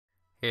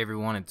Hey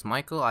everyone, it's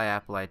Michael,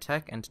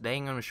 iAppleTech, and today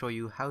I'm going to show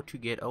you how to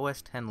get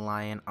OS X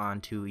Lion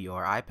onto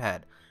your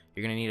iPad.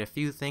 You're going to need a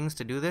few things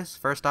to do this.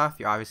 First off,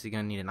 you're obviously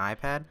going to need an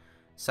iPad.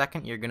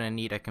 Second, you're going to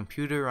need a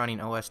computer running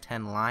OS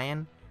X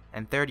Lion.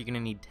 And third, you're going to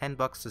need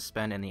 $10 to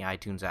spend in the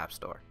iTunes App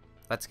Store.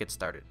 Let's get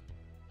started.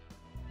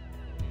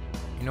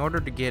 In order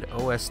to get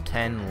OS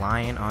X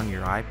Lion on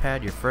your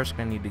iPad, you're first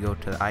going to need to go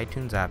to the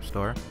iTunes App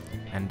Store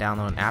and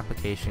download an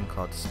application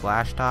called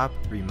Splashtop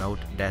Remote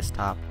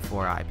Desktop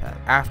for iPad.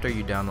 After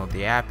you download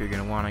the app, you're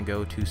going to want to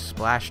go to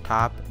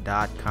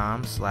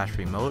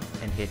splashtop.com/remote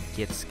and hit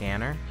Get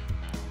Scanner.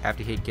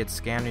 After you hit Get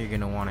Scanner, you're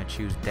going to want to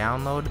choose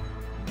Download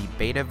the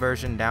beta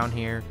version down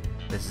here.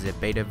 This is a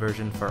beta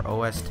version for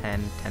OS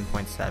X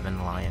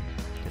 10.7 Lion.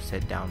 Just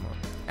hit Download.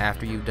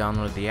 After you've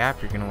downloaded the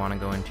app, you're going to want to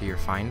go into your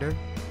Finder,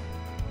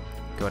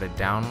 go to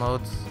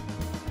Downloads,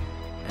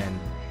 and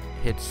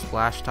hit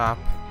Splashtop.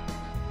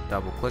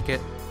 Double click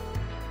it,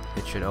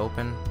 it should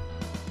open,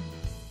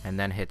 and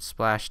then hit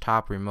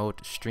Splashtop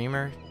Remote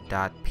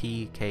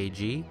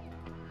Streamer.pkg,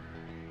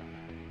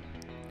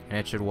 and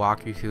it should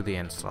walk you through the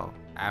install.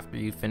 After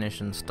you finish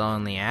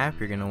installing the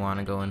app, you're going to want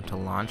to go into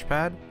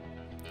Launchpad,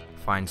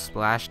 find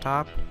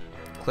Splashtop,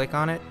 click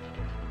on it,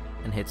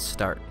 and hit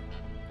Start.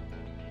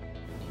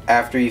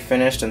 After you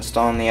finished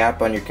installing the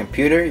app on your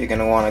computer, you're going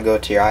to want to go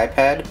to your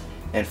iPad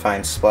and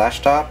find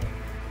Splashtop,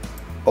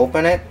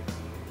 open it,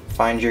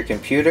 find your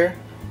computer,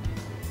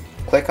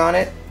 click on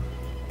it,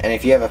 and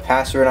if you have a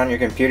password on your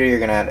computer, you're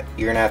gonna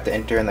have to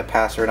enter in the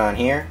password on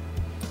here.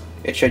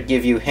 It should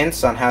give you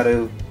hints on how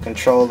to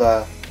control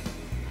the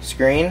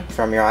screen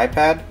from your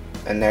iPad,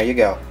 and there you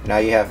go. Now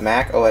you have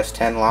Mac OS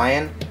X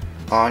Lion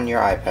on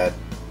your iPad.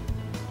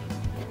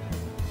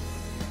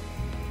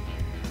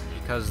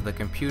 Because the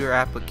computer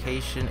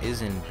application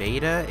is in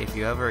beta, if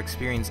you ever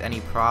experience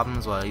any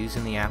problems while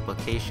using the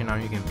application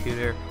on your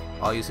computer,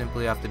 all you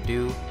simply have to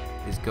do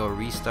is go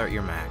restart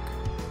your Mac.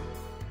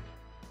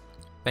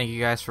 Thank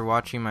you guys for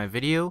watching my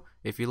video.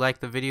 If you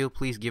liked the video,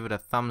 please give it a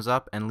thumbs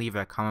up and leave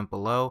a comment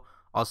below.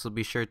 Also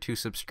be sure to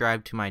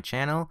subscribe to my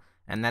channel.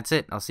 And that's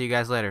it. I'll see you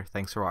guys later.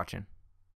 Thanks for watching.